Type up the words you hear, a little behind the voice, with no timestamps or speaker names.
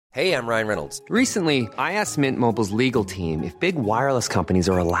Hey, I'm Ryan Reynolds. Recently, I asked Mint Mobile's legal team if big wireless companies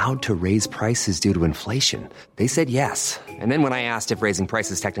are allowed to raise prices due to inflation. They said yes. And then when I asked if raising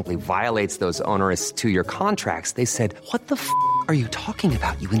prices technically violates those onerous two-year contracts, they said, "What the f*** are you talking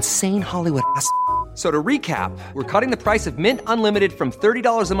about, you insane Hollywood ass?" So to recap, we're cutting the price of Mint Unlimited from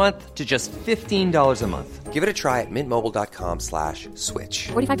 $30 a month to just $15 a month. Give it a try at mintmobile.com/switch.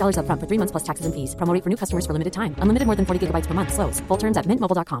 $45 up front for 3 months plus taxes and fees. Promo rate for new customers for limited time. Unlimited more than 40 gigabytes per month. Slows full terms at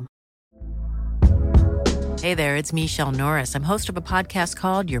mintmobile.com. Hey there, it's Michelle Norris. I'm host of a podcast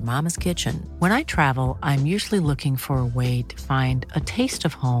called Your Mama's Kitchen. When I travel, I'm usually looking for a way to find a taste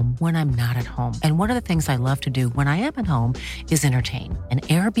of home when I'm not at home. And one of the things I love to do when I am at home is entertain. And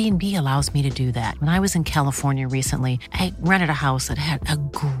Airbnb allows me to do that. When I was in California recently, I rented a house that had a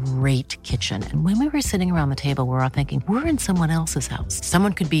great kitchen. And when we were sitting around the table, we were all thinking, we're in someone else's house.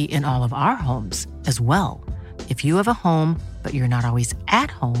 Someone could be in all of our homes as well. If you have a home, but you're not always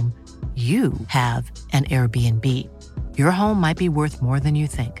at home, you have an Airbnb. Your home might be worth more than you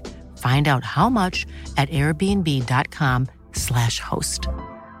think. Find out how much at airbnb.com/host.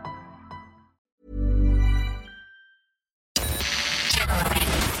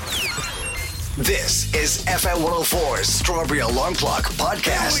 This is FM 104's Strawberry Alarm Clock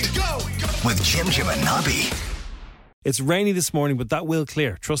Podcast with Jim and Nobby. It's rainy this morning, but that will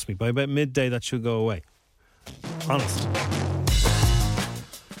clear. Trust me, by about midday that should go away. Honest.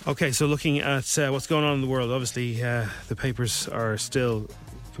 Okay, so looking at what's going on in the world, obviously the papers are still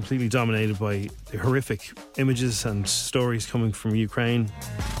completely dominated by the horrific images and stories coming from Ukraine.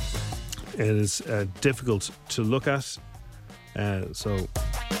 It is difficult to look at, so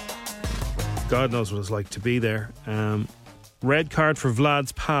God knows what it's like to be there. Red card for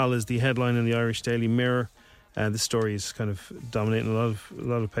Vlad's pal is the headline in the Irish Daily Mirror. This story is kind of dominating a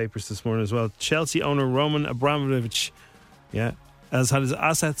lot of papers this morning as well. Chelsea owner Roman Abramovich, has had his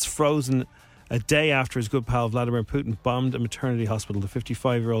assets frozen a day after his good pal Vladimir Putin bombed a maternity hospital. The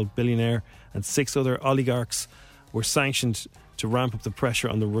 55-year-old billionaire and 6 other oligarchs were sanctioned to ramp up the pressure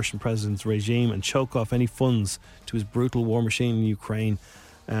on the Russian president's regime and choke off any funds to his brutal war machine in Ukraine.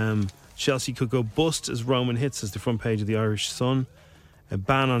 Chelsea could go bust as Roman hits, as the front page of the Irish Sun. A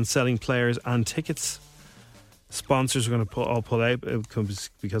ban on selling players and tickets. Sponsors are going to all pull out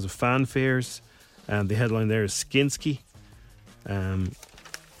because of fan fears. The headline there is Skinsky.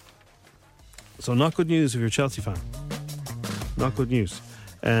 So not good news if you're a Chelsea fan. Not good news.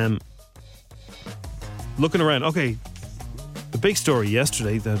 Looking around, okay, the big story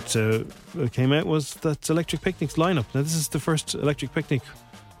yesterday that came out was that Electric Picnic's lineup. Now this is the first Electric Picnic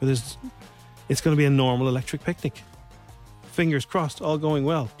where it's going to be a normal Electric Picnic. Fingers crossed, all going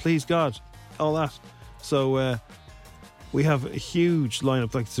well. Please God, all that. So we have a huge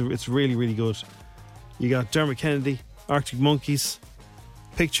lineup. Like it's really, really good. You got Dermot Kennedy, Arctic Monkeys,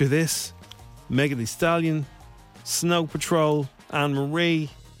 Picture This, Megan Thee Stallion, Snow Patrol, Anne Marie.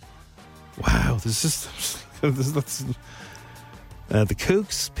 Wow, there's just the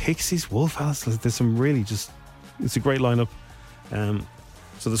Kooks, Pixies, Wolf Alice. There's some really it's a great lineup.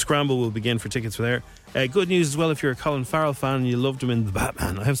 So the scramble will begin for tickets for there. Good news as well if you're a Colin Farrell fan and you loved him in The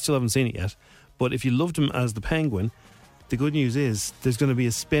Batman. I still haven't seen it yet, but if you loved him as the Penguin, the good news is there's going to be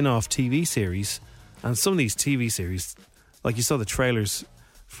a spin-off TV series. And some of these TV series, like you saw the trailers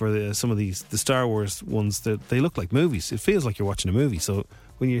for some of the Star Wars ones, that they look like movies. It feels like you're watching a movie. So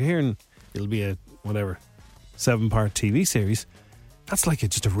when you're hearing it'll be a 7-part TV series, that's like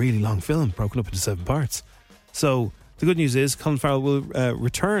just a really long film broken up into 7 parts. So the good news is Colin Farrell will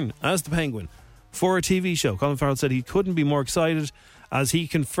return as the Penguin for a TV show. Colin Farrell said he couldn't be more excited as he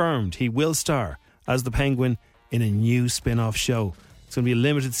confirmed he will star as the Penguin in a new spin-off show. It's going to be a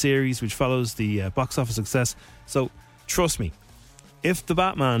limited series which follows the box office success. So, trust me, if the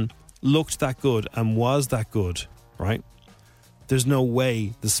Batman looked that good and was that good, right, there's no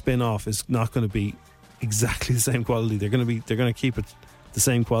way the spin-off is not going to be exactly the same quality. They're going to keep it the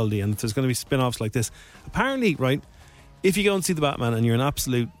same quality, and there's going to be spin-offs like this. Apparently, right, if you go and see the Batman and you're an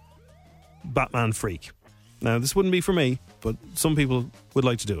absolute Batman freak, now this wouldn't be for me, but some people would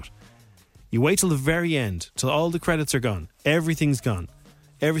like to do it. You wait till the very end, till all the credits are gone. Everything's gone.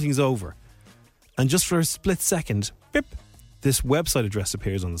 Everything's over. And just for a split second, beep, this website address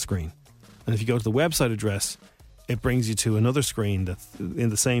appears on the screen. And if you go to the website address, it brings you to another screen that's in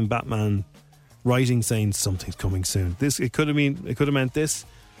the same Batman writing saying something's coming soon. It could have meant this.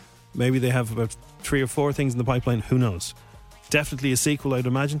 Maybe they have about 3 or 4 things in the pipeline. Who knows? Definitely a sequel, I'd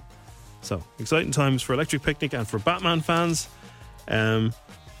imagine. So, exciting times for Electric Picnic and for Batman fans.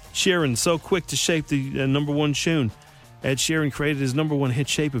 Sheeran, so quick to shape the number one tune. Ed Sheeran created his number one hit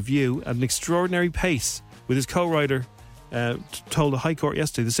Shape of You at an extraordinary pace with his co-writer told the High Court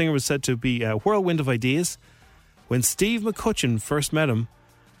yesterday the singer was said to be a whirlwind of ideas when Steve McCutcheon first met him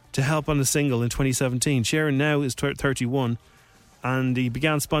to help on a single in 2017. Sharon now is 31, and he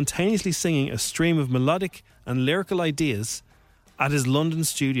began spontaneously singing a stream of melodic and lyrical ideas at his London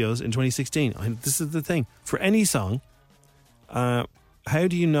studios in 2016. This is the thing. For any song, how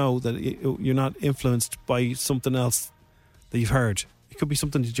do you know that you're not influenced by something else that you've heard? It could be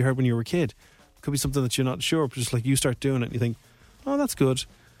something that you heard when you were a kid. It could be something that you're not sure, but just like you start doing it and you think, oh, that's good.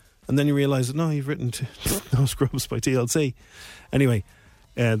 And then you realise that, no, you've written No Scrubs by TLC. Anyway,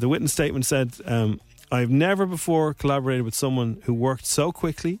 the witness statement said, I've never before collaborated with someone who worked so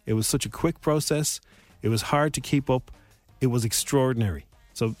quickly. It was such a quick process. It was hard to keep up. It was extraordinary.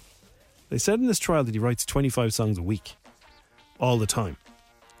 So they said in this trial that he writes 25 songs a week, all the time.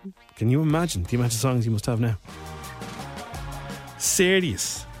 Can you imagine the amount of songs he must have now?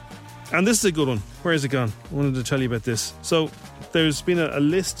 Serious. And this is a good one. Where is it gone? I wanted to tell you about this. So there's been a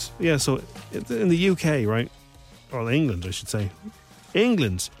list. Yeah, so in the UK, right? Or England, I should say.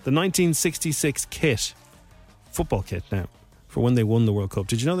 England, the 1966 kit, football kit now, for when they won the World Cup.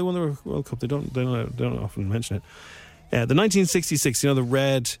 Did you know they won the World Cup? They don't often mention it. The 1966, the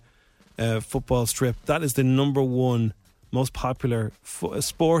red football strip, that is the number one most popular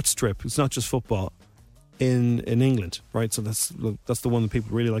sports strip. It's not just football in England, right? So that's the one that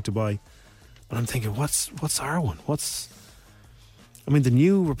people really like to buy. And I'm thinking, what's our one? The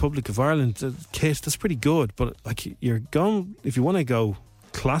new Republic of Ireland kit, that's pretty good, but like you're going, if you want to go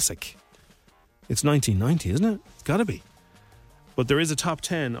classic, it's 1990, isn't it? It's got to be. But there is a top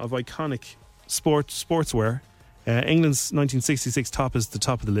 10 of iconic sportswear. England's 1966 top is the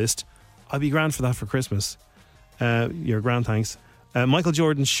top of the list. I'd be grand for that for Christmas. You're grand, thanks. Michael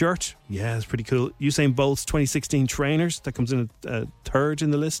Jordan's shirt, yeah, it's pretty cool. Usain Bolt's 2016 trainers, that comes in at third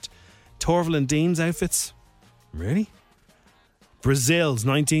in the list. Torval and Dean's outfits, really? Brazil's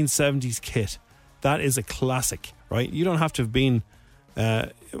 1970s kit, that is a classic, right? You don't have to have been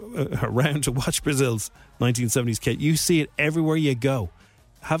around to watch Brazil's 1970s kit. You see it everywhere you go.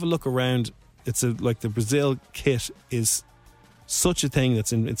 Have a look around. It's like the Brazil kit is such a thing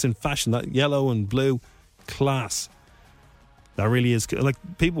it's in fashion. That yellow and blue, class. That really is. Like,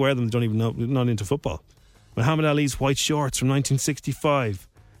 people wear them, don't even know, not into football. Muhammad Ali's white shorts from 1965.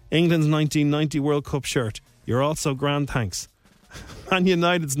 England's 1990 World Cup shirt. You're also grand, thanks. Man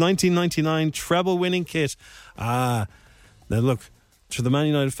United's 1999 treble winning kit. Now look, to the Man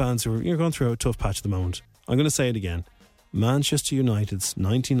United fans you're going through a tough patch at the moment, I'm going to say it again. Manchester United's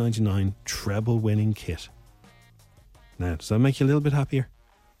 1999 treble winning kit. Now, does that make you a little bit happier?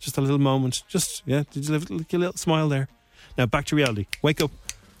 Just a little moment. Just, yeah, did you leave a little smile there? Now back to reality. Wake up.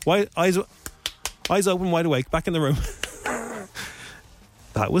 Eyes open, wide awake, back in the room.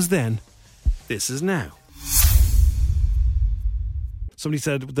 That was then. This is now. Somebody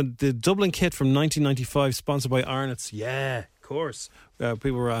said the Dublin kit from 1995, sponsored by Arnott's. Yeah, of course.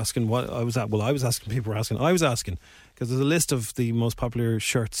 People were asking what I was at. Well, I was asking. People were asking. I was asking because there's a list of the most popular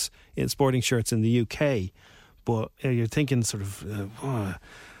shirts, sporting shirts in the UK. But you're thinking sort of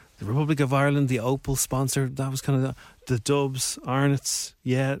the Republic of Ireland, the Opal sponsor. That was kind of the Dubs, Arnott's.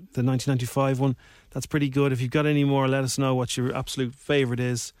 Yeah, the 1995 one. That's pretty good. If you've got any more, let us know what your absolute favourite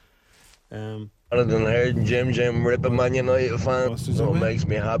is. Other than hearing Jim ripping Man United fans, so it makes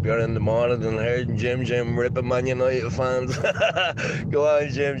me happier in the morning than hearing Jim ripping Man United fans. Go on,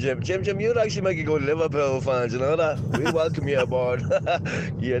 Jim, you'd actually make a good Liverpool fans, you know that? We welcome you aboard.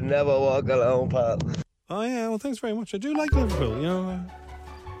 You never walk alone, pal. Oh yeah, well thanks very much. I do like Liverpool, you know.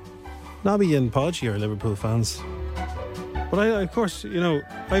 Nobby and Podgy are Liverpool fans. But I, of course, you know,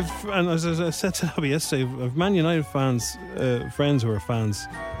 and as I said to Nobby yesterday, I've Man United fans, friends who are fans.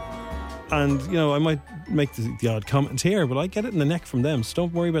 And, you know, I might make the odd comment here, but I get it in the neck from them, so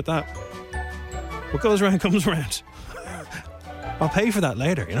don't worry about that. What goes around comes around. I'll pay for that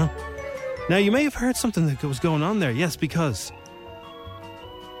later, you know. Now, you may have heard something that was going on there. Yes, because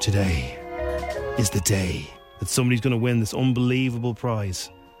today is the day that somebody's going to win this unbelievable prize.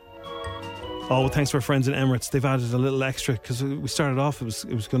 Oh, thanks to our friends in Emirates. They've added a little extra because we started off, it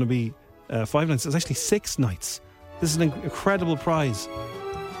was going to be 5 nights. It's actually 6 nights. This is an incredible prize.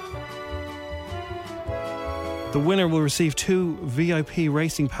 The winner will receive 2 VIP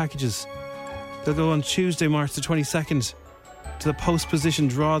racing packages. They'll go on Tuesday, March the 22nd to the post-position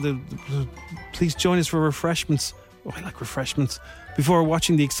draw. Please join us for refreshments. Oh, I like refreshments. Before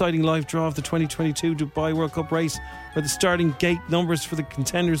watching the exciting live draw of the 2022 Dubai World Cup race, where the starting gate numbers for the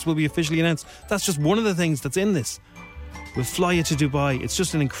contenders will be officially announced. That's just one of the things that's in this. We'll fly you to Dubai. It's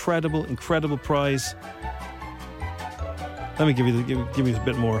just an incredible, incredible prize. Let me give you a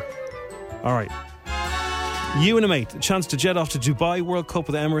bit more. All right. You and a mate, a chance to jet off to Dubai World Cup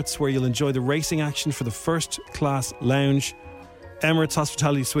with Emirates, where you'll enjoy the racing action for the first class lounge, Emirates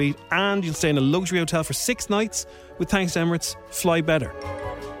Hospitality Suite, and you'll stay in a luxury hotel for 6 nights with, thanks to Emirates, Fly Better.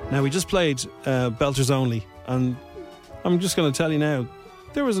 Now, we just played Belters Only, and I'm just going to tell you now,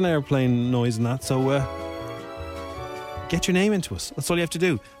 there was an airplane noise in that, so get your name into us. That's all you have to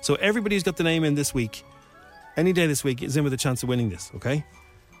do. So everybody who's got the name in this week, any day this week, is in with a chance of winning this, okay?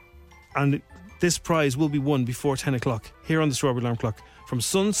 And this prize will be won before 10 o'clock here on the Strawberry Alarm Clock. From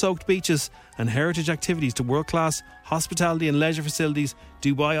sun-soaked beaches and heritage activities to world-class hospitality and leisure facilities,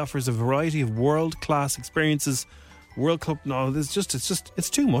 Dubai offers a variety of world-class experiences. World Cup, no, it's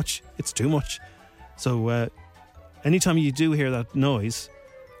too much. It's too much. So anytime you do hear that noise,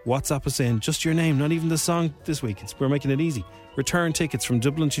 WhatsApp us in just your name, not even the song this week. We're making it easy. Return tickets from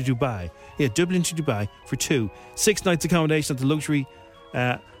Dublin to Dubai. Yeah, Dublin to Dubai for 2. 6 nights accommodation at the luxury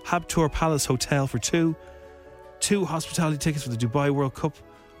Habtoor Palace Hotel for 2. 2 hospitality tickets for the Dubai World Cup.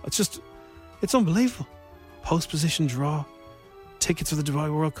 It's unbelievable. Post position draw, tickets for the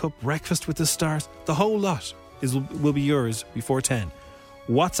Dubai World Cup, breakfast with the stars. The whole lot will be yours before 10.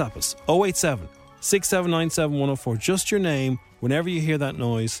 WhatsApp us 087 6797 104. Just your name whenever you hear that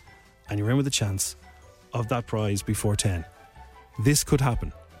noise, and you're in with a chance of that prize before 10. This could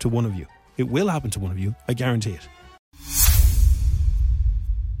happen to one of you. It will happen to one of you. I guarantee it.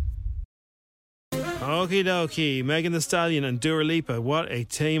 Okie dokie, Megan Thee Stallion and Dua Lipa. What a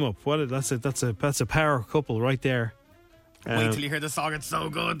team up! That's a power couple right there. Wait till you hear the song; it's so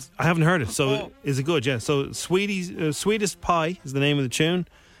good. I haven't heard it, so is it good? Yeah. So, Sweetest Pie is the name of the tune.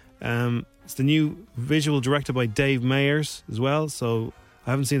 It's the new visual directed by Dave Meyers as well. So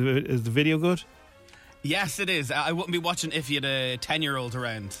I haven't seen it. Is the video good? Yes, it is. I wouldn't be watching if you had a 10-year-old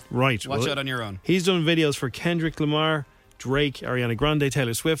around. Right. Watch it on your own. He's done videos for Kendrick Lamar, Drake, Ariana Grande,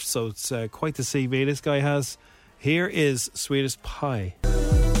 Taylor Swift, so it's quite the CV this guy has. Here is Sweetest Pie. Ooh,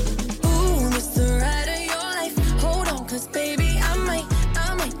 it's the ride of your life. Hold on, 'cause baby, I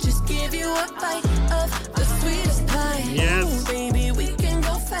might just give you a bite of the sweetest pie. Yes. Ooh, baby, we can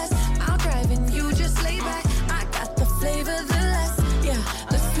go fast. I'll drive and you just lay back. I got the flavor, the last, yeah,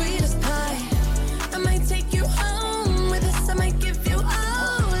 the sweetest pie. I might take you home with us. I might give you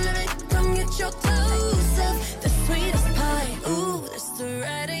all of it. Come get your toes of the sweetest pie. Ooh, it's the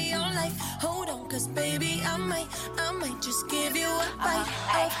ride of your life. Hold on, 'cause baby, I might just give you a bite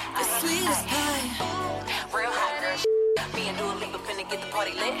of the sweetest pie. Real hot girl, me and Dua Lipa finna get the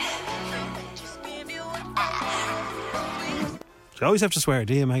party lit. Just give you a You always have to swear,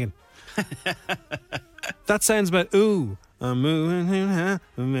 do you, Megan? That sounds about ooh. I'm moving.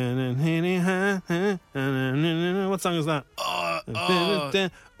 What song is that?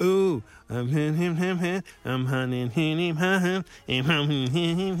 Ooh. I'm hunting.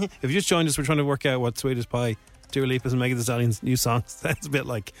 If you just joined us, we're trying to work out what Sweetest Pie, Dua Lipa's and Megan Thee Stallion's new song sounds a bit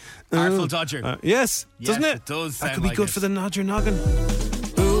like. Artful Dodger. Yes, doesn't it? It does. That could be good for the nod your noggin.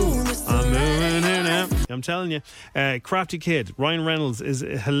 I'm moving in now. I'm telling you. Crafty Kid, Ryan Reynolds is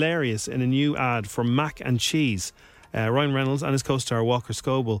hilarious in a new ad for Mac and Cheese. Ryan Reynolds and his co-star Walker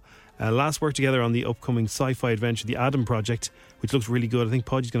Scoble last worked together on the upcoming sci-fi adventure The Adam Project, which looks really good. I think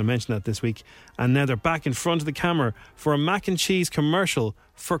Podgy's going to mention that this week. And now they're back in front of the camera for a mac and cheese commercial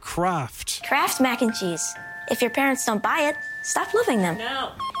for Kraft. Kraft mac and cheese. If your parents don't buy it, stop loving them.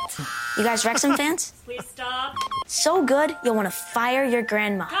 No. You guys Wrexham fans? Please stop. So good, you'll want to fire your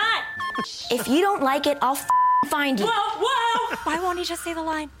grandma. Cut! If you don't like it, I'll find you. Whoa! Why won't he just say the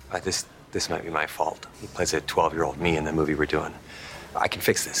line? This might be my fault. He plays a 12-year-old me in the movie we're doing. I can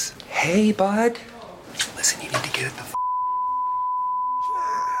fix this. Hey, bud. Listen, you need to get it the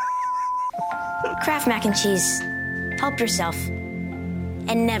Kraft mac and cheese. Help yourself.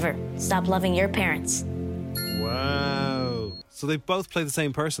 And never stop loving your parents. Wow. So they both play the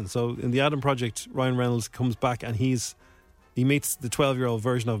same person. So in the Adam Project, Ryan Reynolds comes back and he meets the 12-year-old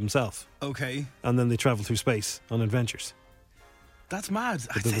version of himself. Okay. And then they travel through space on adventures. That's mad.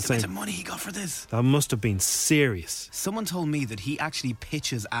 I'd say the amount of money he got for this. That must have been serious. Someone told me that he actually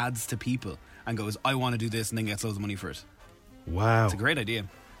pitches ads to people and goes, I want to do this, and then gets loads of money for it. Wow. It's a great idea.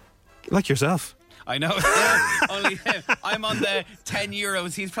 Like yourself. I know. Only I'm on the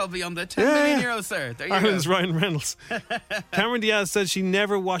 €10. He's probably on the 10 million euros, sir. There you Ireland's go. Ryan Reynolds. Cameron Diaz says she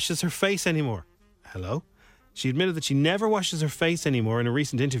never washes her face anymore. Hello? She admitted that she never washes her face anymore in a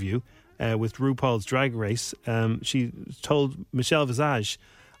recent interview with RuPaul's Drag Race. She told Michelle Visage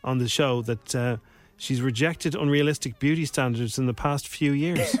on the show that she's rejected unrealistic beauty standards in the past few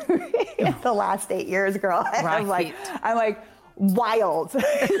years. The last 8 years, girl. Right. I'm like, wild.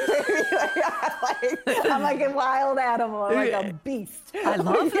 I'm like a wild animal, like a beast. I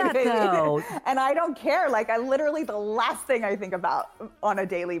love that, though. And I don't care. Like, I literally, the last thing I think about on a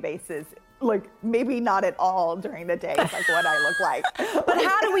daily basis, like, maybe not at all during the day, is like what I look like. But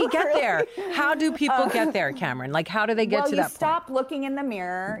how do we get there? How do people get there, Cameron? Like, how do they get to that you point? stop looking in the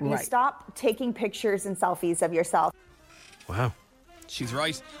mirror. You Right. stop taking pictures and selfies of yourself. Wow. She's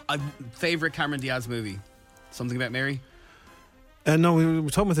right. Favorite Cameron Diaz movie? Something About Mary? No, we were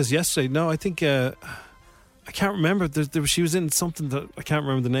talking about this yesterday. No, I think I can't remember. She was in something that I can't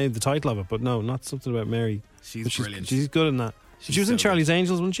remember the name, the title of it. But no, not Something About Mary. She's brilliant. She's good in that. She was in so Charlie's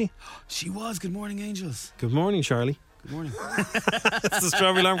Angels, wasn't she? She was. Good morning, Angels. Good morning, Charlie. Good morning. It's the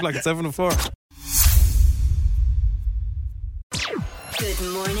Strawberry Alarm Clock at 7:04. Good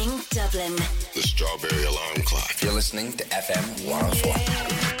morning, Dublin. The Strawberry Alarm Clock. You're listening to FM 104.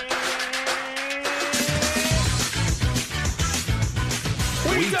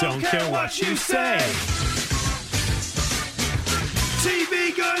 We don't care what you say.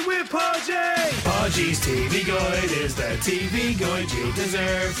 TV Guide with Podgy. Podgy's TV Guide is the TV guide you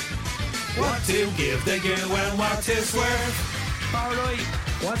deserve. What to give the girl and what to swerve. Alright,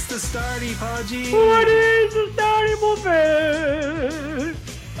 what's the starty, Podgy? What is the starty movie?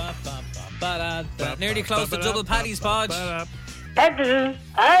 Nearly close to double patties, Podge. Packages.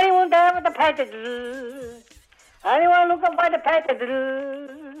 Anyone there with the packages? Anyone looking for the packages?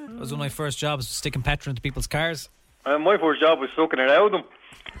 That was one of my first jobs, sticking petrol into people's cars. My first job was sucking it out of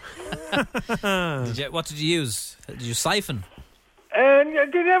them. What did you use? Did you siphon? And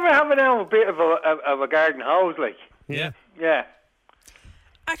did you ever have a bit of a garden hose, like? Yeah. Yeah.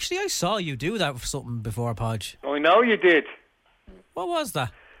 Actually, I saw you do that for something before, Podge. I know you did. What was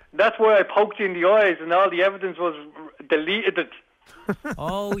that? That's why I poked you in the eyes and all the evidence was deleted.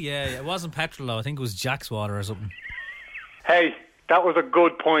 Oh, yeah. It wasn't petrol, though. I think it was Jack's water or something. Hey, that was a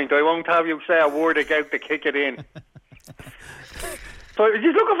good point. I won't have you say a word again to kick it in. So, are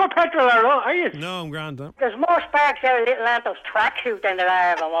you looking for petrol or not, are you? No, I'm grand. Huh? There's more sparks out of Little Anto's tracksuit than there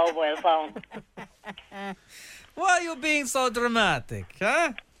are of a mobile phone. Why are you being so dramatic,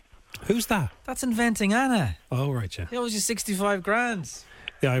 huh? Who's that? That's Inventing Anna. Oh, right, yeah. It was your 65 grand.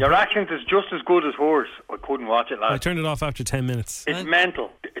 Yeah, Your accent is just as good as hers. I couldn't watch it, lad. I turned it off after 10 minutes. It's mental.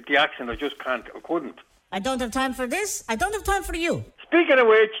 The accent, I just can't. I couldn't. I don't have time for this. I don't have time for you. Speaking of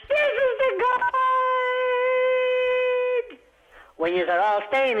which, This is the guide. When you are all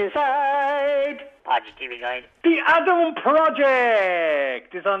staying inside. Podgy TV Guide. The Adam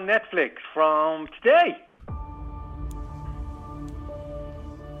Project is on Netflix from today.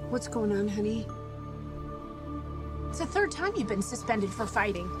 What's going on, honey? It's the third time you've been suspended for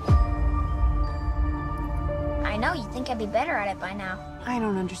fighting. I know, you'd think I'd be better at it by now. I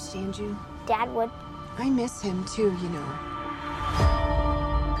don't understand you. Dad would. I miss him too, you know.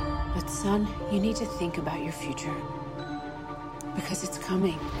 But son, you need to think about your future. Because it's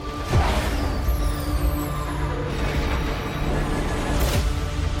coming.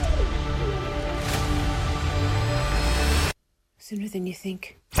 Sooner than you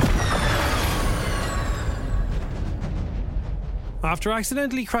think. After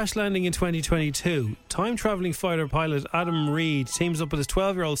accidentally crash landing in 2022, time-travelling fighter pilot Adam Reed teams up with his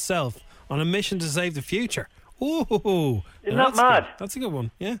 12-year-old self on a mission to save the future. Ooh, Isn't now that that's mad? good. That's a good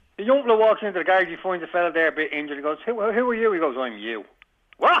one, yeah. The young fella walks into the garage, he finds a fella there a bit injured, he goes, who are you? He goes, I'm you.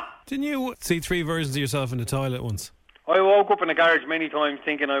 What? Didn't you see 3 versions of yourself in the toilet once? I woke up in the garage many times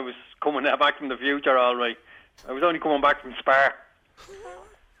thinking I was coming back from the future, all right. I was only coming back from Spar.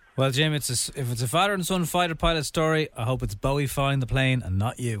 Well, Jim, if it's a father and son fighter pilot story, I hope it's Bowie flying the plane and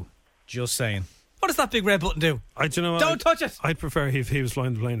not you. Just saying. What does that big red button do? Don't touch it! I'd prefer if he was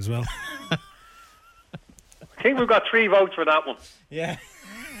flying the plane as well. I think we've got 3 votes for that one. Yeah.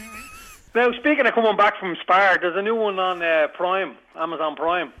 Now, speaking of coming back from Spar, there's a new one on Prime, Amazon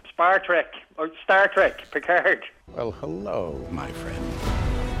Prime. Star Trek, Picard. Well, hello, my friend.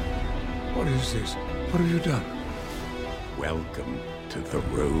 What is this? What have you done? Welcome to the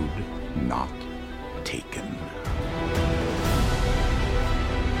road not taken.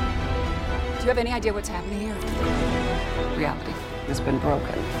 Do you have any idea what's happening here? Reality has been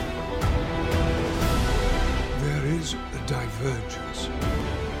broken. There is a divergence.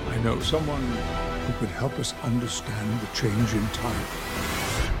 I know someone who could help us understand the change in time.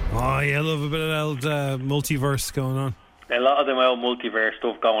 Oh, yeah, I love a bit of old multiverse going on. A lot of them old multiverse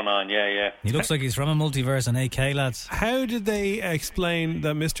stuff going on, yeah. He looks like he's from a multiverse in AK, lads. How did they explain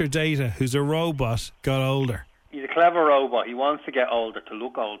that Mr. Data, who's a robot, got older? He's a clever robot. He wants to get older, to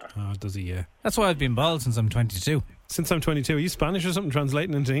look older. Oh, does he, yeah. That's why I've been bald since I'm 22. Since I'm 22, are you Spanish or something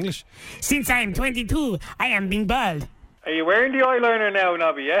translating into English? Since I am 22, I am being bald. Are you wearing the eyeliner now,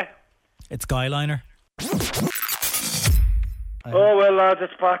 Nobby, yeah? It's Guyliner. Oh, well, lads,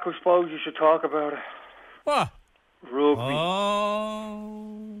 it's back. I suppose you should talk about it. What? Rugby.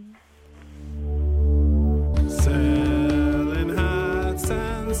 Oh. Selling hats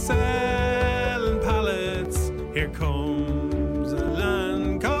and selling pallets. Here comes a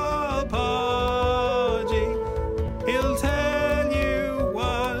land called Podgy. He'll tell you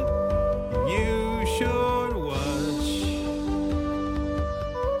what you should watch.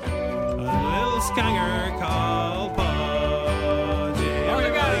 A little scanger called Podgy. Oh,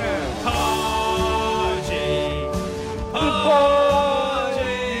 you got it.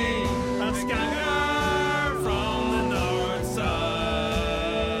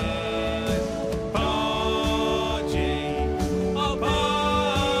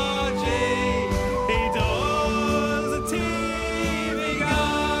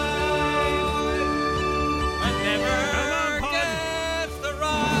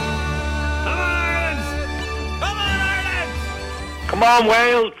 Come on,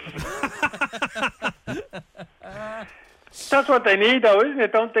 Wales! That's what they need, though, isn't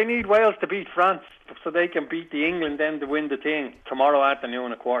it? Don't they need Wales to beat France so they can beat the England then to win the thing? Tomorrow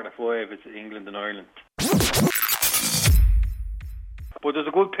afternoon at 4:45, it's England and Ireland. But there's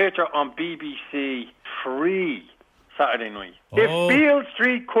a good picture on BBC 3 Saturday night. If Beale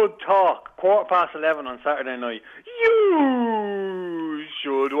Street could talk, 11:15 on Saturday night, you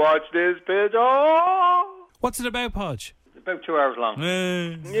should watch this picture. What's it about, Podge? It's about 2 hours long.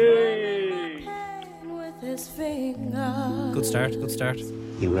 Yay! Good start, good start.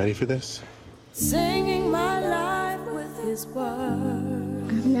 You ready for this? Singing my life with his words.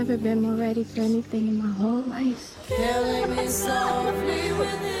 I've never been more ready for anything in my whole life. Killing me softly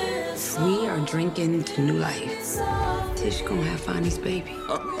with his We are drinking to new life. Tish gonna have Fonny's baby.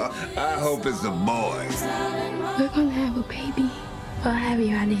 I hope it's a boy. We're gonna have a baby. I'll have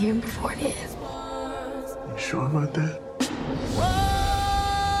you out of here before it is. You sure about that?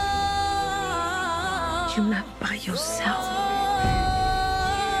 You're not by yourself.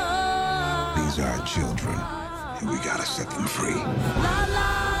 These are our children, and we gotta set them free.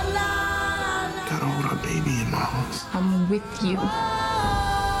 Gotta hold our baby in my arms. I'm with you.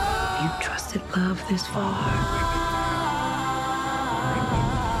 You trusted love this far.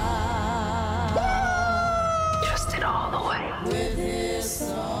 Trust it all the way.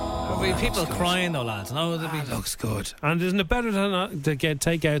 There'll be people crying though, lads. No, there'll be... Looks good. And isn't it better to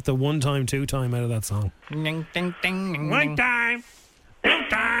take out the 1 time, 2 time out of that song? Ding, ding, ding, ding, 1 time, 2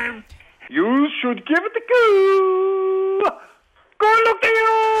 time. You should give it a go. Good luck to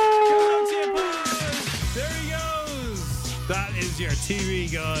you. There he goes. That is your TV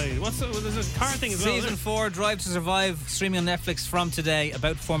guide. There's a car thing as well. Season 4, Drive to Survive, streaming on Netflix from today,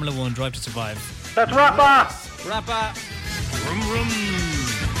 about Formula 1, Drive to Survive. That's Rappa. Rum rum.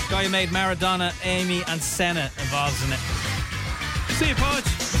 Guy who made Maradona, Amy and Senna involved in it. See you, Podge.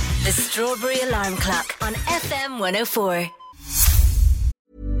 The Strawberry Alarm Clock on FM 104.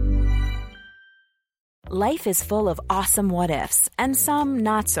 Life is full of awesome what-ifs, and some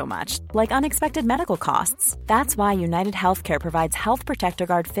not so much, like unexpected medical costs. That's why United Healthcare provides Health Protector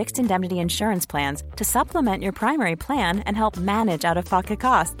Guard fixed indemnity insurance plans to supplement your primary plan and help manage out-of-pocket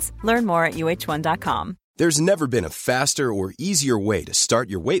costs. Learn more at uh1.com. There's never been a faster or easier way to start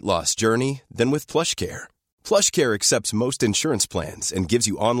your weight loss journey than with PlushCare. PlushCare accepts most insurance plans and gives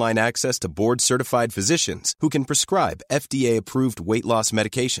you online access to board-certified physicians who can prescribe FDA-approved weight loss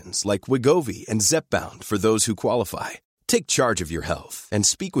medications like Wegovy and Zepbound for those who qualify. Take charge of your health and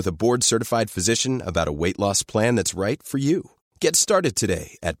speak with a board-certified physician about a weight loss plan that's right for you. Get started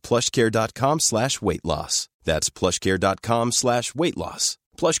today at plushcare.com/weight loss. That's plushcare.com/weight loss.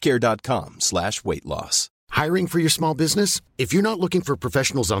 plushcare.com/weight loss. Hiring for your small business? If you're not looking for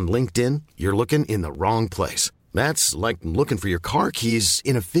professionals on LinkedIn, you're looking in the wrong place. That's like looking for your car keys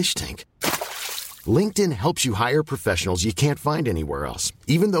in a fish tank. LinkedIn helps you hire professionals you can't find anywhere else,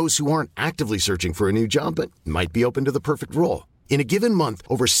 even those who aren't actively searching for a new job but might be open to the perfect role. In a given month,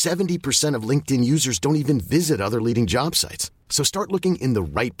 over 70% of LinkedIn users don't even visit other leading job sites. So start looking in the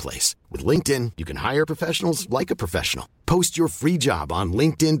right place. With LinkedIn, you can hire professionals like a professional. Post your free job on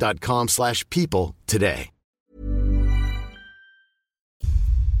linkedin.com/people today.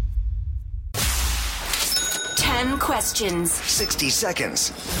 Questions. 60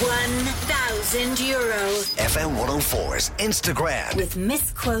 seconds. €1,000. FM 104's Instagram. With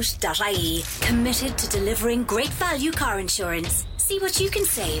misquote.ie. Committed to delivering great value car insurance. See what you can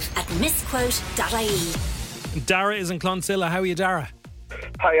save at misquote.ie. Dara is in Clonsilla. How are you, Dara?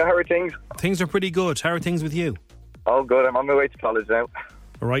 Hi, how are things? Things are pretty good. How are things with you? Oh, good. I'm on my way to college now.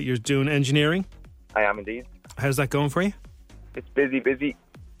 All right, you're doing engineering? I am indeed. How's that going for you? It's busy. Busy.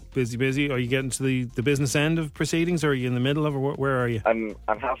 Are you getting to the business end of proceedings, or are you in the middle of it? Where are you? I'm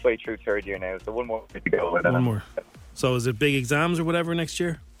halfway through third year now, so one more to go. And then One more. So is it big exams or whatever next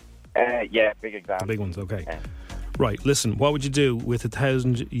year? Yeah, big exam. The big ones, okay. Right, listen, what would you do with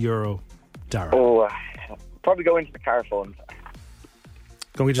 €1,000, Dara? Oh, probably go into the car phone.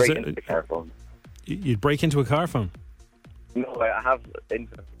 Go into the car phone. You'd break into a car phone? No, I have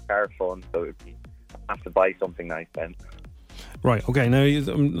into the car phone, so I have to buy something nice then. Right, okay. Now,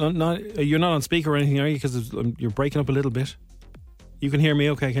 you're not on speaker or anything, are you? Because you're breaking up a little bit. You can hear me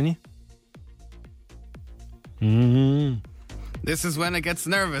okay, can you? Mm-hmm. This is when it gets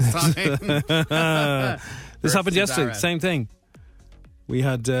nervous, Tommy. This happened yesterday, Dara. same thing. We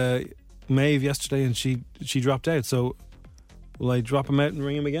had Maeve yesterday and she dropped out, so will I drop him out and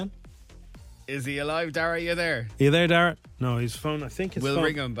ring him again? Is he alive, Dara? Are you there? Are you there, Dara? No, his phone, I think his phone... We'll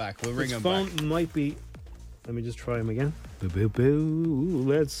ring him back. His phone might be... Let me just try him again. Boo, boo, boo.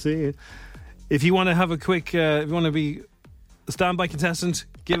 Let's see. If you want to have a quick... if you want to be a standby contestant,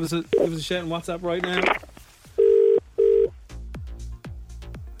 give us a shout on WhatsApp right now.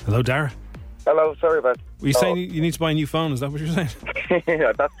 Hello, Dara. Hello, sorry about that. Were you saying you need to buy a new phone? Is that what you're saying?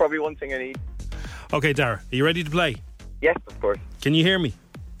 Yeah, that's probably one thing I need. Okay, Dara, are you ready to play? Yes, of course. Can you hear me?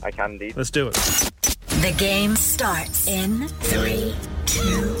 I can indeed. Let's do it. The game starts in 3, 2,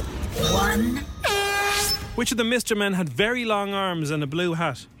 1. Which of the Mr. Men had very long arms and a blue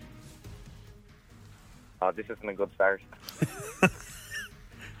hat? Oh, this isn't a good start.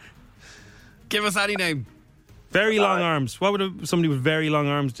 Give us any name. Very long arms. What would somebody with very long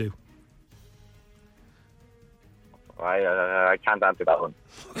arms do? I can't answer that one.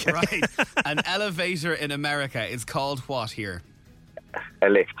 Okay. Right. An elevator in America is called what here? A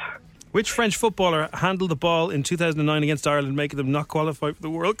lift. Which French footballer handled the ball in 2009 against Ireland, making them not qualify for the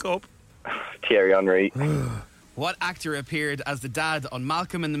World Cup? Thierry Henry. What actor appeared as the dad on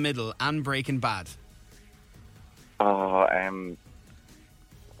Malcolm in the Middle and Breaking Bad? Oh,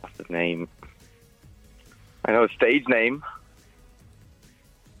 what's his name? I know his stage name.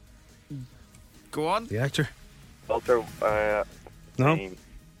 Go on. The actor? Walter. No? Name.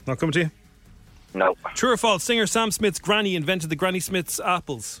 Not coming to you? No. True or false? Singer Sam Smith's granny invented the Granny Smith's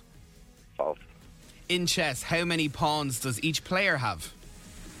apples. False. In chess, how many pawns does each player have?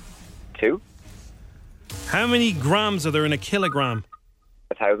 2. How many grams are there in a kilogram?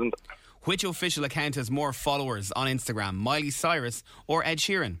 1,000. Which official account has more followers on Instagram, Miley Cyrus or Ed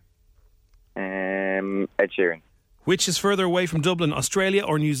Sheeran? Ed Sheeran. Which is further away from Dublin, Australia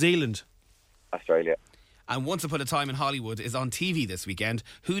or New Zealand? Australia. And Once Upon a Time in Hollywood is on TV this weekend.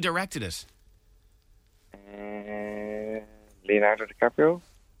 Who directed it? Leonardo DiCaprio.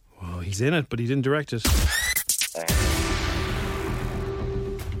 Oh, he's in it, but he didn't direct it.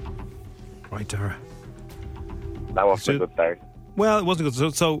 Right, Dara. That wasn't a good start. Well, it wasn't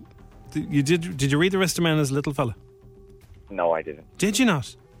good. So you did you read The Rest of Men as a little fella? No, I didn't. Did you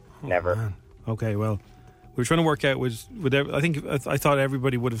not? Never. Man. Okay, well, we were trying to work out I thought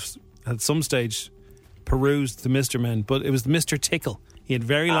everybody would have at some stage perused the Mr. Men, but it was Mr. Tickle. He had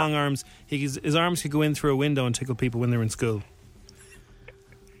very long arms. His arms could go in through a window and tickle people when they were in school.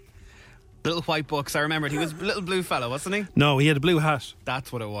 Little white books, I remember it. He was a little blue fellow, wasn't he? No, he had a blue hat.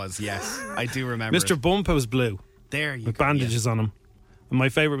 That's what it was, yes. I do remember Mr. it. Bumper was blue. There you with go. bandages on him. And my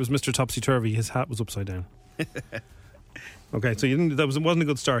favourite was Mr. Topsy Turvy. His hat was upside down. Okay, so wasn't a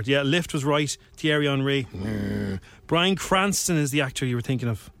good start. Yeah, Lift was right. Thierry Henry. Bryan Cranston is the actor you were thinking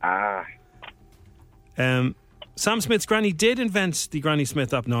of. Sam Smith's granny did invent the Granny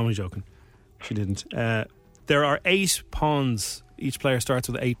Smith app. No, I'm only joking. She didn't. There are 8 pawns. Each player starts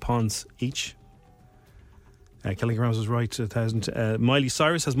with 8 pawns each. Kilograms was right, 1,000. Miley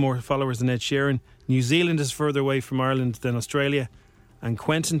Cyrus has more followers than Ed Sheeran. New Zealand is further away from Ireland than Australia. And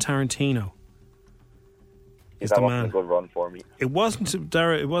Quentin Tarantino is that the wasn't man. a good run for me. It wasn't,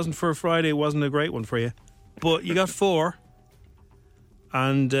 Dara, it wasn't for a Friday. It wasn't a great one for you. But you got 4.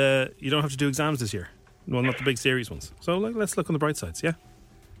 And you don't have to do exams this year. Well, not the big serious ones. So let's look on the bright sides, yeah?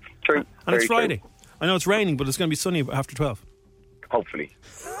 True. And it's Friday. True. I know it's raining, but it's going to be sunny after 12. Hopefully.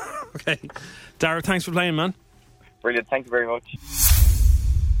 Okay. Dara, thanks for playing, man. Brilliant. Thank you very much.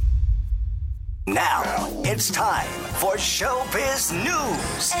 Now it's time for Showbiz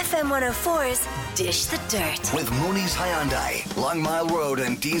News. FM 104's Dish the Dirt. With Mooney's Hyundai, Long Mile Road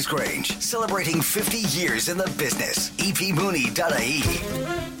and Dean's Grange. Celebrating 50 years in the business. epmooney.ie.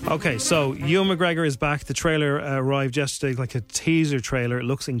 Okay, so Ewan McGregor is back. The trailer arrived yesterday, like a teaser trailer. It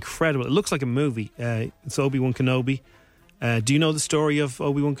looks incredible. It looks like a movie. It's Obi-Wan Kenobi. Do you know the story of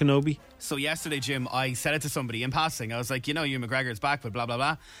Obi-Wan Kenobi? So yesterday, Jim, I said it to somebody in passing. I was like, Ewan McGregor's back, but blah, blah,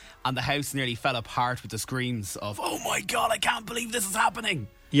 blah. And the house nearly fell apart with the screams of, oh my God, I can't believe this is happening.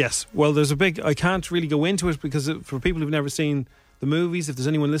 Yes. Well, there's I can't really go into it because for people who've never seen the movies, if there's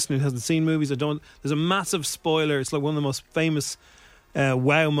anyone listening who hasn't seen movies, there's a massive spoiler. It's like one of the most famous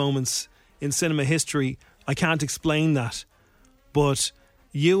wow moments in cinema history. I can't explain that. But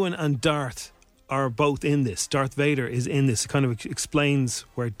Ewan and Darth are both in this. Darth Vader is in this. It kind of explains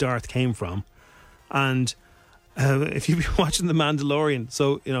where Darth came from. And if you've been watching The Mandalorian,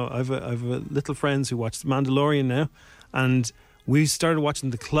 so, I've a little friends who watch The Mandalorian now, and we started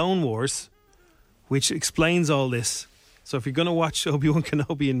watching The Clone Wars, which explains all this. So if you're going to watch Obi-Wan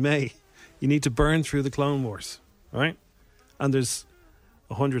Kenobi in May, you need to burn through The Clone Wars, right? And there's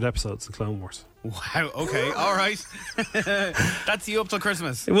 100 episodes of Clone Wars. Wow, okay, all right. That's you up till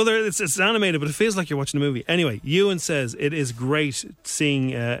Christmas. Well, it's animated, but it feels like you're watching a movie. Anyway, Ewan says it is great seeing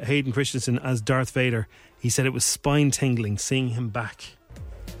Hayden Christensen as Darth Vader. He said it was spine-tingling seeing him back.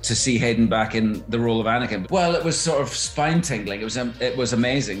 To see Hayden back in the role of Anakin. Well, it was sort of spine-tingling. It was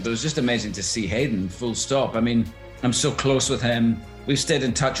amazing, but it was just amazing to see Hayden, full stop. I mean, I'm so close with him. We've stayed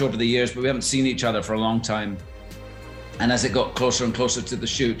in touch over the years, but we haven't seen each other for a long time. And as it got closer and closer to the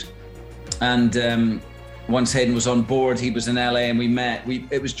shoot, and once Hayden was on board, he was in LA and we met.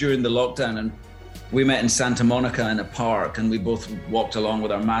 It was during the lockdown and we met in Santa Monica in a park and we both walked along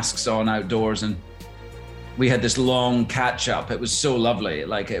with our masks on outdoors and we had this long catch up. It was so lovely.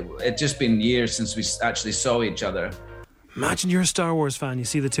 Like it just been years since we actually saw each other. Imagine you're a Star Wars fan. You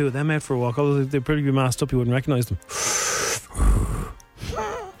see the two of them out for a walk. Although they'd probably be masked up, you wouldn't recognise them.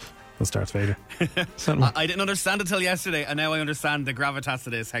 That's Darth Vader. I didn't understand it till yesterday, and now I understand the gravitas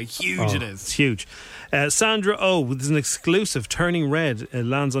of this, how huge it is. It's huge. Sandra Oh, with an exclusive, Turning Red,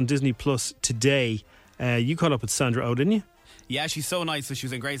 lands on Disney Plus today. You caught up with Sandra Oh, didn't you? Yeah, she's so nice. So she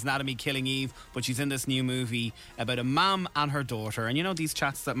was in Grey's Anatomy, Killing Eve, but she's in this new movie about a mum and her daughter. And these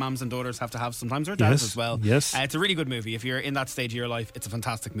chats that mums and daughters have to have sometimes, or dads as well. Yes. It's a really good movie. If you're in that stage of your life, it's a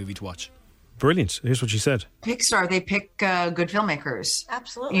fantastic movie to watch. Brilliant. Here's what she said. Pixar, they pick good filmmakers.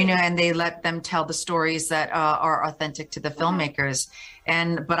 Absolutely. And they let them tell the stories that are authentic to the filmmakers.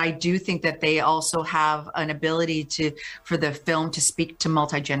 But I do think that they also have an ability for the film to speak to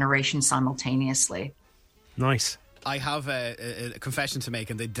multi-generations simultaneously. Nice. I have a confession to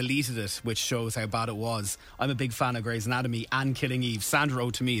make, and they deleted it, which shows how bad it was. I'm a big fan of Grey's Anatomy and Killing Eve. Sandra Oh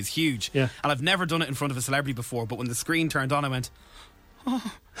to me is huge. Yeah. And I've never done it in front of a celebrity before, but when the screen turned on, I went,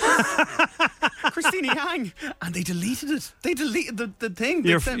 oh, Christina Yang, and they deleted it. They deleted the thing.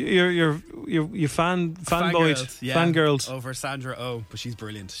 You fangirled over Sandra Oh, but she's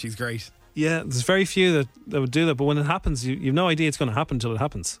brilliant. She's great. Yeah, there's very few that would do that, but when it happens, you've no idea it's going to happen until it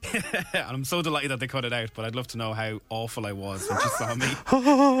happens. And I'm so delighted that they cut it out, but I'd love to know how awful I was when she saw me.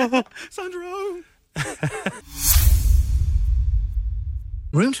 Sandra Oh.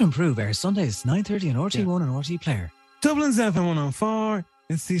 Room to Improve airs Sundays 9:30 on RT1 and RT Player. Dublin's FM 104.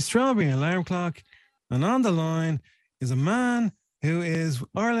 It's the Strawberry Alarm Clock, and on the line is a man who is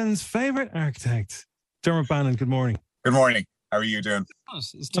Ireland's favourite architect, Dermot Bannon. Good morning. Good morning. How are you doing?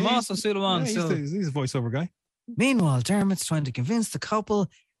 It's Tommaso Sullivan. He's a voiceover guy. Meanwhile, Dermot's trying to convince the couple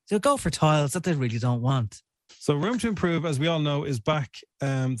to go for tiles that they really don't want. So Room to Improve, as we all know, is back.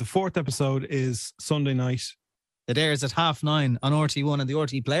 The fourth episode is Sunday night. It airs at 9:30 on RT1 and the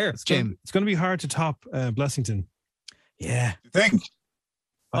RT Player, Jim. It's going to be hard to top Blessington. Yeah. You think?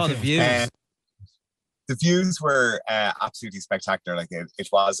 Oh, the views. The views were absolutely spectacular. Like it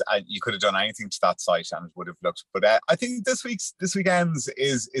was, you could have done anything to that site and it would have looked. But I think this weekend's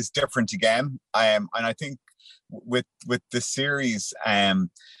is different again. And I think with the series,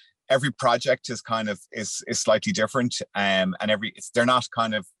 every project is kind of is slightly different. And they're not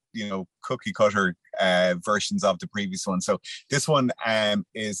kind of cookie cutter versions of the previous one. So this one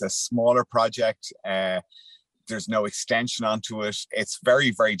is a smaller project. There's no extension onto it. It's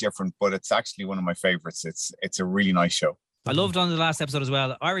very, very different, but it's actually one of my favorites. It's a really nice show. I loved on the last episode as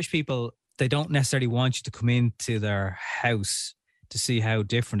well. Irish people, they don't necessarily want you to come into their house to see how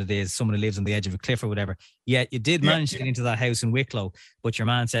different it is. Someone who lives on the edge of a cliff or whatever. Yet you did manage to get into that house in Wicklow, but your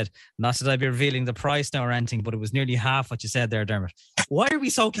man said, not that I'd be revealing the price now or anything, but it was nearly half what you said there, Dermot. Why are we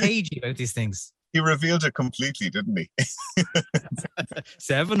so cagey about these things? He revealed it completely, didn't he?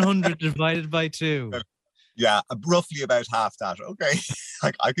 700 divided by 2. Yeah, roughly about half that. Okay,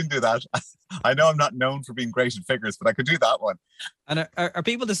 I can do that. I know I'm not known for being great at figures, but I could do that one. And are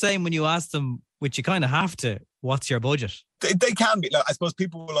people the same when you ask them, which you kind of have to, what's your budget? They can be. Look, I suppose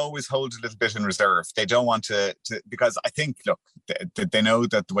people will always hold a little bit in reserve. They don't want to because I think, look, they know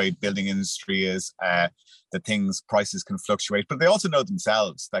that the way building industry is, that prices can fluctuate, but they also know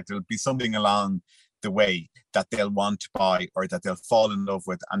themselves that there'll be something along the way that they'll want to buy or that they'll fall in love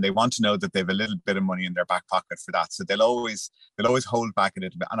with, and they want to know that they have a little bit of money in their back pocket for that. So they'll always hold back a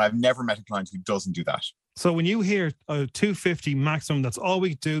little bit. And I've never met a client who doesn't do that. So when you hear 250 maximum, that's all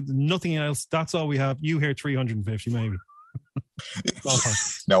we do, nothing else, that's all we have. You hear 350 maybe.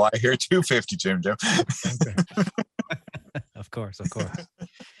 No, I hear 250, Jim. Okay. Of course.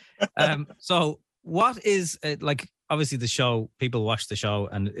 So what is like? Obviously, the show, people watch the show,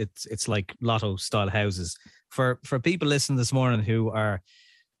 and it's like lotto style houses. For people listening this morning who are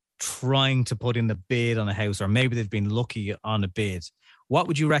trying to put in the bid on a house, or maybe they've been lucky on a bid, what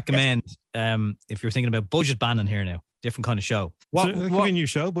would you recommend if you're thinking about budget banning here now? Different kind of show. What a new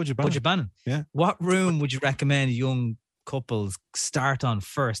show, budget banning. Budget banning. Yeah. What room would you recommend young couples start on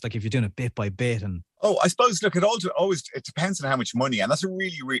first? Like if you're doing it bit by bit and. Oh, I suppose, look, it depends on how much money. And that's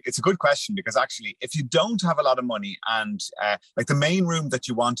it's a good question, because actually, if you don't have a lot of money and like the main room that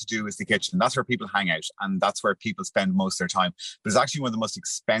you want to do is the kitchen, that's where people hang out and that's where people spend most of their time. But it's actually one of the most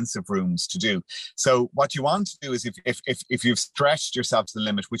expensive rooms to do. So what you want to do is if you've stretched yourself to the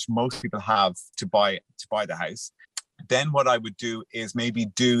limit, which most people have to buy the house, then what I would do is maybe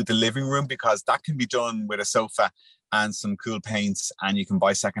do the living room, because that can be done with a sofa and some cool paints, and you can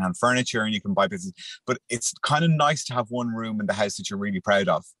buy secondhand furniture and you can buy business. But it's kind of nice to have one room in the house that you're really proud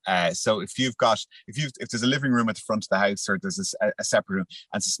of. So if there's a living room at the front of the house, or there's a separate room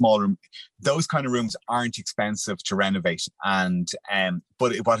and it's a small room, those kind of rooms aren't expensive to renovate. And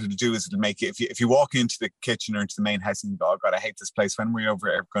but what it'll do is it'll make it, if you walk into the kitchen or into the main house and you go, oh God, I hate this place. When are we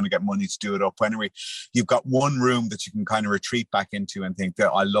ever going to get money to do it up? You've got one room that you can kind of retreat back into and think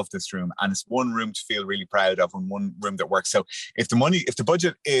that I love this room, and it's one room to feel really proud of and one room that works. So if you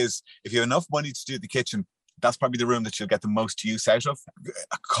have enough money to do the kitchen, that's probably the room that you'll get the most use out of.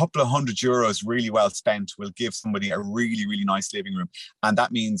 A couple of €100 really well spent will give somebody a really, really nice living room. And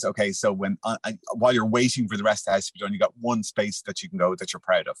that means, okay, so while you're waiting for the rest of the house to be done, you got one space that you can go that you're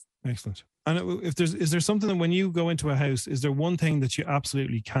proud of. Excellent. And is there something that when you go into a house, is there one thing that you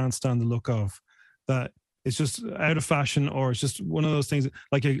absolutely can't stand the look of, that it's just out of fashion, or it's just one of those things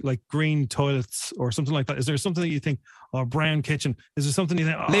like green toilets or something like that? Is there something that you think, brown kitchen? Is there something you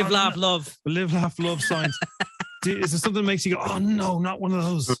think, live, laugh, love? Live, laugh, love signs. Is there something that makes you go, oh no, not one of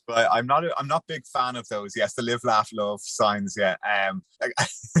those? I'm not a big fan of those. Yes, the live, laugh, love signs. Yeah, I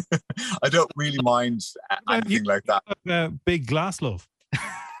don't really mind anything like that. Big glass love.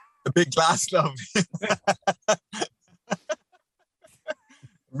 A big glass love.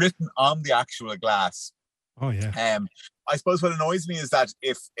 Written on the actual glass. Oh yeah. I suppose what annoys me is that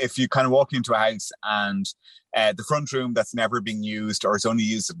if you kind of walk into a house and the front room that's never being used, or it's only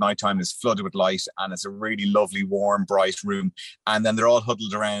used at nighttime, is flooded with light, and it's a really lovely, warm, bright room, and then they're all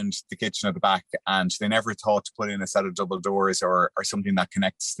huddled around the kitchen at the back, and they never thought to put in a set of double doors or something that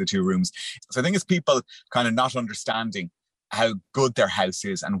connects the two rooms. So I think it's people kind of not understanding how good their house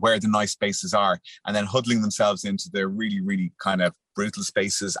is and where the nice spaces are, and then huddling themselves into their really, really kind of brutal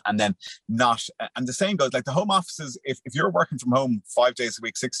spaces, and then not. And the same goes, like the home offices, if you're working from home 5 days a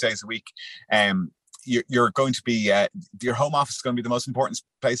week, 6 days a week, you're going to be, your home office is going to be the most important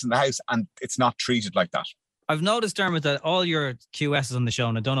place in the house, and it's not treated like that. I've noticed, Dermot, that all your QSs on the show,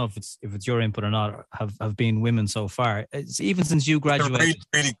 and I don't know if it's your input or not, have been women so far. It's even since you graduated. Really,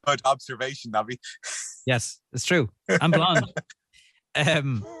 really good observation, Nobby. Yes, it's true. I'm blonde.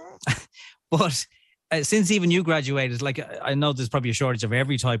 But since even you graduated, like I know there's probably a shortage of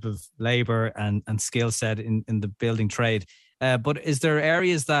every type of labour and skill set in the building trade. But is there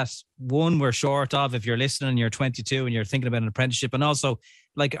areas that, one, we're short of if you're listening and you're 22 and you're thinking about an apprenticeship? And also,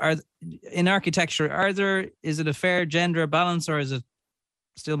 like, in architecture, is it a fair gender balance, or is it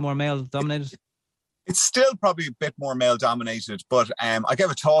still more male dominated? It's still probably a bit more male dominated, but I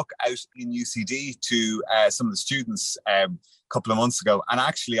gave a talk out in UCD to some of the students a couple of months ago, and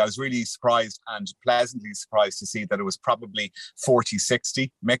actually I was really surprised and pleasantly surprised to see that it was probably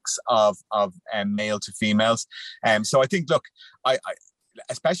 40-60 mix of male to females. So I think, look, I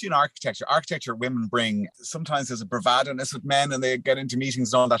especially in architecture, women bring, sometimes there's a bravado-ness with men and they get into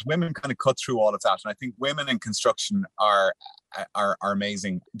meetings and all that. Women kind of cut through all of that. And I think women in construction are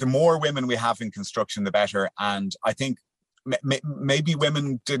amazing. The more women we have in construction, the better. And I think maybe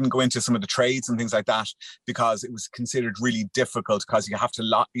women didn't go into some of the trades and things like that because it was considered really difficult, because you have to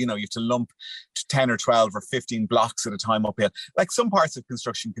lump 10 or 12 or 15 blocks at a time uphill. Like, some parts of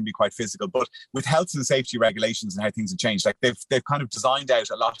construction can be quite physical, but with health and safety regulations and how things have changed, like they've kind of designed out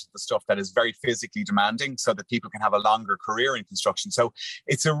a lot of the stuff that is very physically demanding so that people can have a longer career in construction. So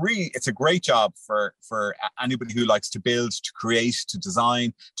it's a great job for anybody who likes to build, to create, to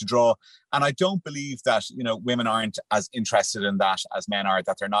design, to draw. And I don't believe that, women aren't as interested in that as men are,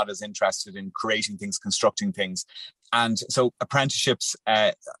 that they're not as interested in creating things, constructing things. And so apprenticeships,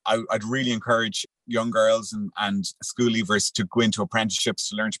 I'd really encourage young girls and school leavers to go into apprenticeships,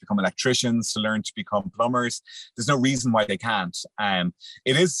 to learn to become electricians, to learn to become plumbers. There's no reason why they can't.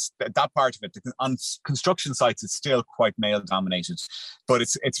 It is that part of it. On construction sites, it's still quite male dominated, but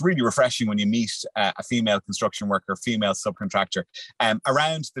it's really refreshing when you meet a female construction worker, female subcontractor.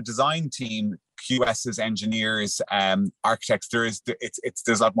 Around the design team, QSs, engineers, architects, there's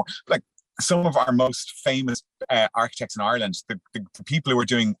a lot more. Like, some of our most famous architects in Ireland, the people who are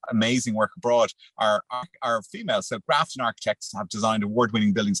doing amazing work abroad are female. So Grafton Architects have designed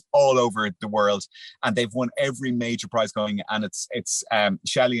award-winning buildings all over the world, and they've won every major prize going. And it's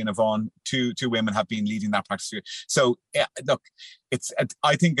Shelley and Yvonne, two women, have been leading that practice. So look,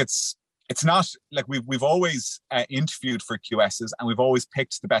 I think it's not like we've always interviewed for QSs, and we've always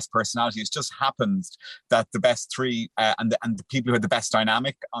picked the best personalities. It just happens that the best three and the people who had the best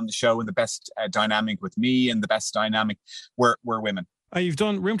dynamic on the show and the best dynamic with me and the best dynamic were women. You've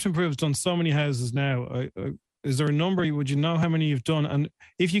done Room to Improve, has done so many houses now. Is there a number? Would you know how many you've done? And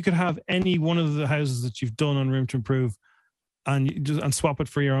if you could have any one of the houses that you've done on Room to Improve and swap it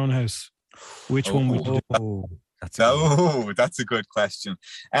for your own house, which one would you do? That's a good question.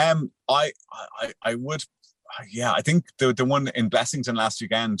 I would, I think the one in Blessington last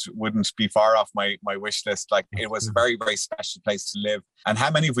weekend wouldn't be far off my wish list. Like, it was a very, very special place to live. And how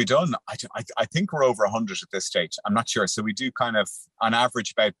many have we done? I think we're over 100 at this stage. I'm not sure. So we do kind of, on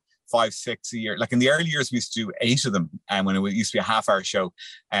average, about 5-6 a year. Like, in the early years, we used to do 8 of them, and when it used to be a half-hour show.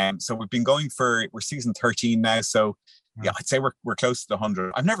 So we've been going we're season 13 now. So yeah, I'd say we're close to the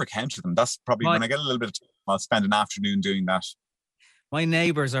 100. I've never counted them. That's probably when I get a little bit of time, I'll spend an afternoon doing that. My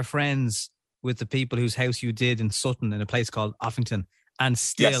neighbours are friends with the people whose house you did in Sutton, in a place called Offington, and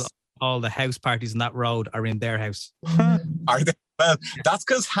still all the house parties on that road are in their house. Are they? Well, that's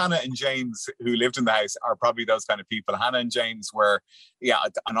because Hannah and James, who lived in the house, are probably those kind of people. Hannah and James were,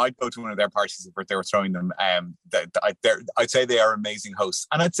 and I'd go to one of their parties if they were throwing them. I'd say they are amazing hosts.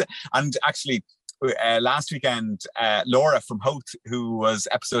 And actually, last weekend, Laura from Hoth, who was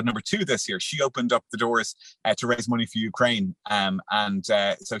episode number 2 this year, she opened up the doors to raise money for Ukraine.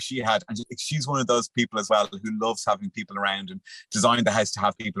 So she's one of those people as well who loves having people around and designed the house to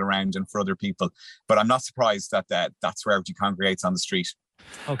have people around and for other people. But I'm not surprised that that's where everybody congregates on the street.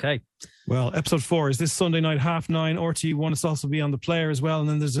 Okay. Well, episode 4 is this Sunday night, 9:30. RTE1 is also be on the Player as well. And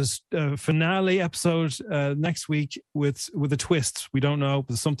then there's this finale episode next week with a twist. We don't know,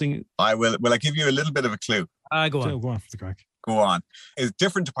 but something. Will I give you a little bit of a clue? Go on. Go on for the crack. Go on. It's a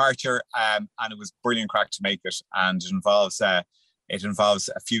different departure, and it was brilliant crack to make it. And it involves a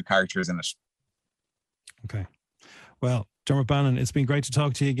few characters in it. Okay. Well, Dermot Bannon, it's been great to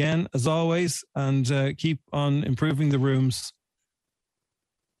talk to you again, as always, and keep on improving the rooms.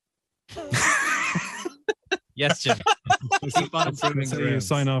 Yes, Jim. Keep on improving the rooms.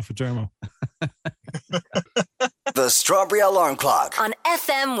 Sign off with Dermot. The Strawberry Alarm Clock on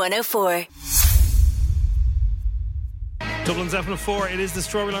FM 104. Dublin's FM4. It is the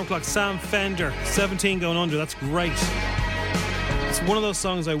Strawberry Alarm Clock. Sam Fender, 17 going under. That's great. It's one of those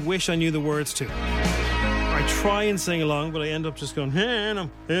songs I wish I knew the words to. I try and sing along, but I end up just going, and I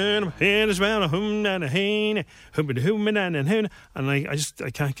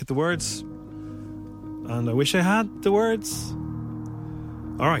can't get the words. And I wish I had the words.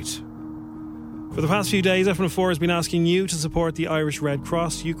 All right. For the past few days, FM4 has been asking you to support the Irish Red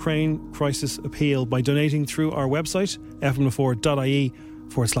Cross Ukraine Crisis Appeal by donating through our website,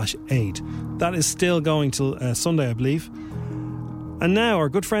 fm4.ie/aid. That is still going till Sunday, I believe. And now our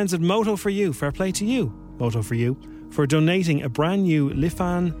good friends at Moto4U, fair play to you, Moto4U, for donating a brand new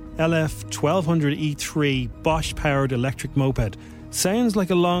Lifan LF 1200 E3 Bosch powered electric moped. Sounds like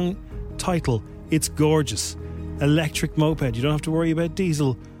a long title. It's gorgeous. Electric moped. You don't have to worry about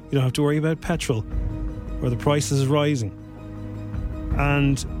diesel. You don't have to worry about petrol or the prices rising.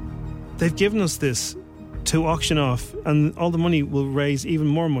 And they've given us this to auction off, and all the money will raise even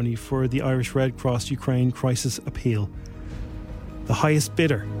more money for the Irish Red Cross Ukraine Crisis Appeal. The highest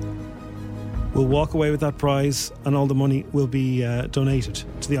bidder will walk away with that prize, and all the money will be donated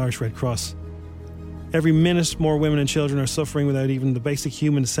to the Irish Red Cross. Every minute, more women and children are suffering without even the basic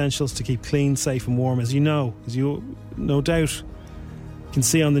human essentials to keep clean, safe and warm. As you no doubt can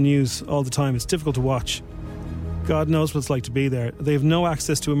see on the news all the time, it's difficult to watch. God knows what it's like to be there. They have no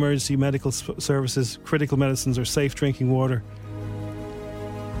access to emergency medical services, critical medicines or safe drinking water.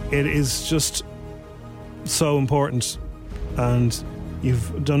 It is just so important. And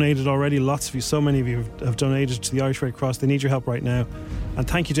you've donated already, lots of you, so many of you have donated to the Irish Red Cross. They need your help right now. And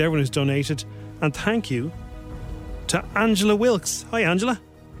thank you to everyone who's donated. And thank you to Angela Wilkes. Hi, Angela.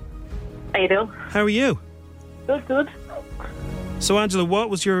 How you doing? How are you? Good. So, Angela, what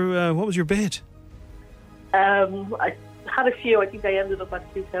was your bid? I had a few. I think I ended up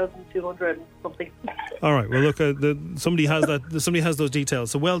at 2,200 and something. All right. Well, look, somebody has that. Somebody has those details.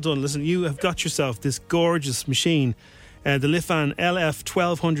 So well done. Listen, you have got yourself this gorgeous machine, the Lifan LF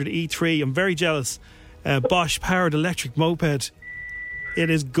 1200 E3. I'm very jealous. Bosch powered electric moped. It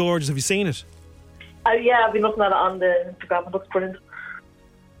is gorgeous. Have you seen it? Yeah, I've been looking at it on the Instagram. It looks brilliant.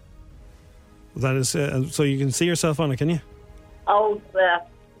 That is, so you can see yourself on it, can you? Oh,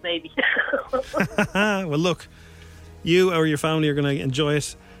 maybe. Well, look, you or your family are going to enjoy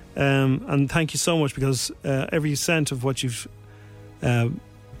it, and thank you so much, because every cent of what you've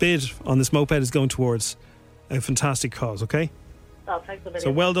bid on this moped is going towards a fantastic cause. Okay. Oh, thanks a million.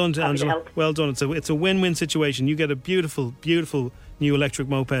 So well done to Angela. Well done. It's a win-win situation. You get a beautiful, beautiful new electric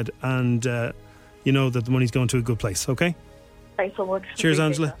moped, and you know that the money's going to a good place. Okay. Thanks so much. Cheers,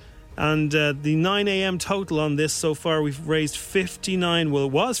 Angela. That. And the 9 a.m. total on this so far, we've raised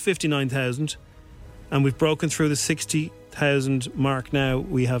 59,000, and we've broken through the 60,000 mark now.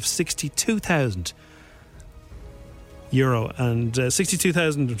 We have 62,000 euro and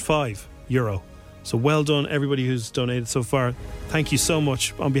 62,005 euro. So well done, everybody who's donated so far. Thank you so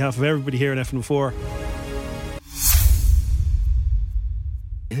much on behalf of everybody here in FM4.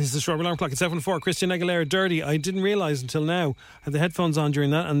 It is the Strawberry Alarm Clock. It's 7:04. Christian Aguilera, Dirty. I didn't realise until now. I had the headphones on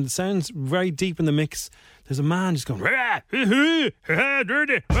during that, and it sounds very deep in the mix. There's a man just going, rah,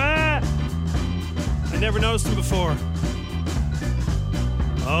 dirty. Rah. I never noticed him before.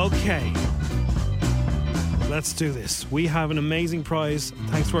 Okay. Let's do this. We have an amazing prize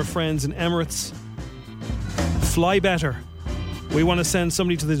thanks to our friends in Emirates. Fly better. We want to send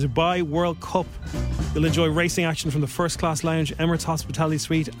somebody to the Dubai World Cup. You'll enjoy racing action from the first class lounge, Emirates Hospitality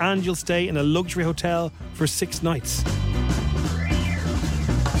Suite, and you'll stay in a luxury hotel for 6 nights.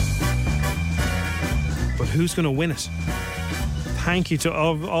 But who's going to win it? Thank you to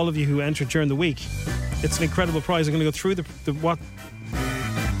all of you who entered during the week. It's an incredible prize. I'm going to go through the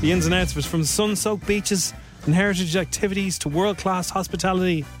ins and outs of it, from sun-soaked beaches and heritage activities to world-class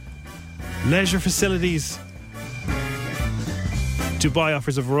hospitality, leisure facilities. Dubai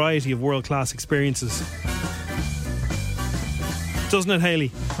offers a variety of world-class experiences. Doesn't it,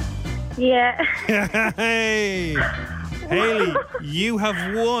 Hayley? Yeah. Hey! Hayley, you have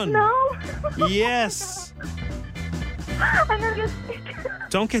won. No. Yes. I'm going to get sick.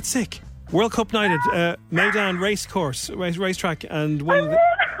 Don't get sick. World Cup night at Meydan racetrack, and one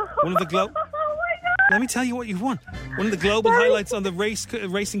of the Let me tell you what you've won. One of the global highlights on the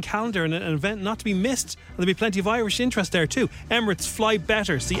racing calendar, and an event not to be missed. And there'll be plenty of Irish interest there too. Emirates Fly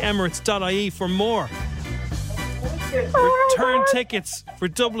Better. See emirates.ie for more. Return tickets for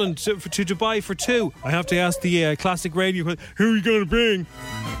Dublin to Dubai for 2. I have to ask the classic radio, who are you going to bring?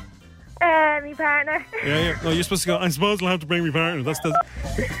 My partner. Yeah. No, you're supposed to go, I suppose I'll have to bring my partner. Who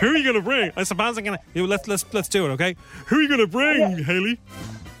are you going to bring? I suppose I'm going to... Let's do it, okay? Who are you going to bring, Hayley?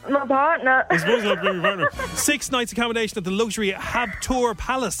 My partner. I suppose I'll have to bring my partner. 6 nights accommodation at the luxury Habtoor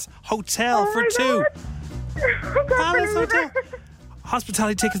Palace Hotel for 2. Palace Hotel.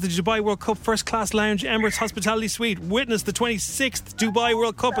 Hospitality tickets to the Dubai World Cup First Class Lounge, Emirates Hospitality Suite. Witness the 26th Dubai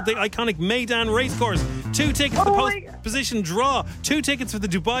World Cup at the iconic Meydan Racecourse. 2 tickets for the post-position draw. 2 tickets for the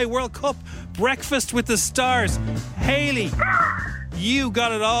Dubai World Cup. Breakfast with the stars. Hayley, you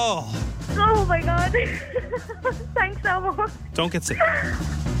got it all. Oh my God. Thanks so much. Don't get sick.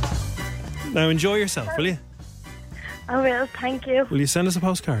 Now enjoy yourself, will you? I will, thank you. Will you send us a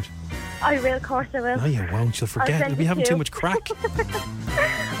postcard? I will, of course I will. No, you won't. You'll forget. You'll be having too much crack.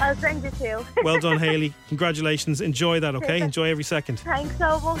 I'll send you 2. Well done, Hayley. Congratulations. Enjoy that, okay? Enjoy every second. Thanks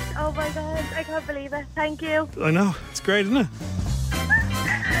so much. Oh my God, I can't believe it. Thank you. I know. It's great, isn't it?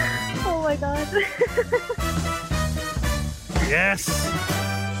 Oh my God. Yes.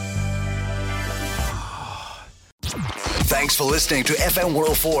 Thanks for listening to FM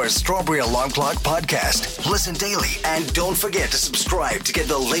 104's Strawberry Alarm Clock podcast. Listen daily and don't forget to subscribe to get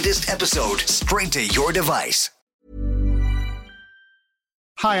the latest episode straight to your device.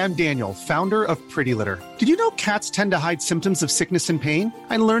 Hi, I'm Daniel, founder of Pretty Litter. Did you know cats tend to hide symptoms of sickness and pain?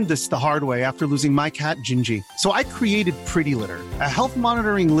 I learned this the hard way after losing my cat, Gingy. So I created Pretty Litter, a health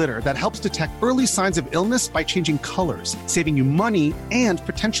monitoring litter that helps detect early signs of illness by changing colors, saving you money and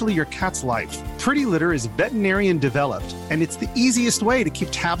potentially your cat's life. Pretty Litter is veterinarian developed, and it's the easiest way to keep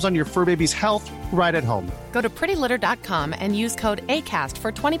tabs on your fur baby's health right at home. Go to prettylitter.com and use code ACAST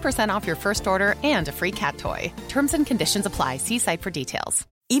for 20% off your first order and a free cat toy. Terms and conditions apply. See site for details.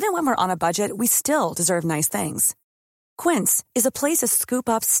 Even when we're on a budget, we still deserve nice things. Quince is a place to scoop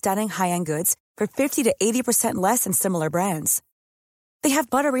up stunning high-end goods for 50 to 80% less than similar brands. They have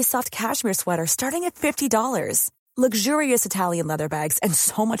buttery soft cashmere sweaters starting at $50, luxurious Italian leather bags, and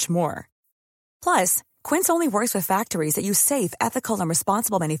so much more. Plus, Quince only works with factories that use safe, ethical, and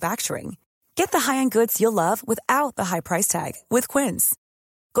responsible manufacturing. Get the high-end goods you'll love without the high price tag with Quince.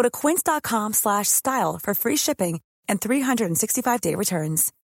 Go to quince.com/style for free shipping and 365-day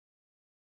returns.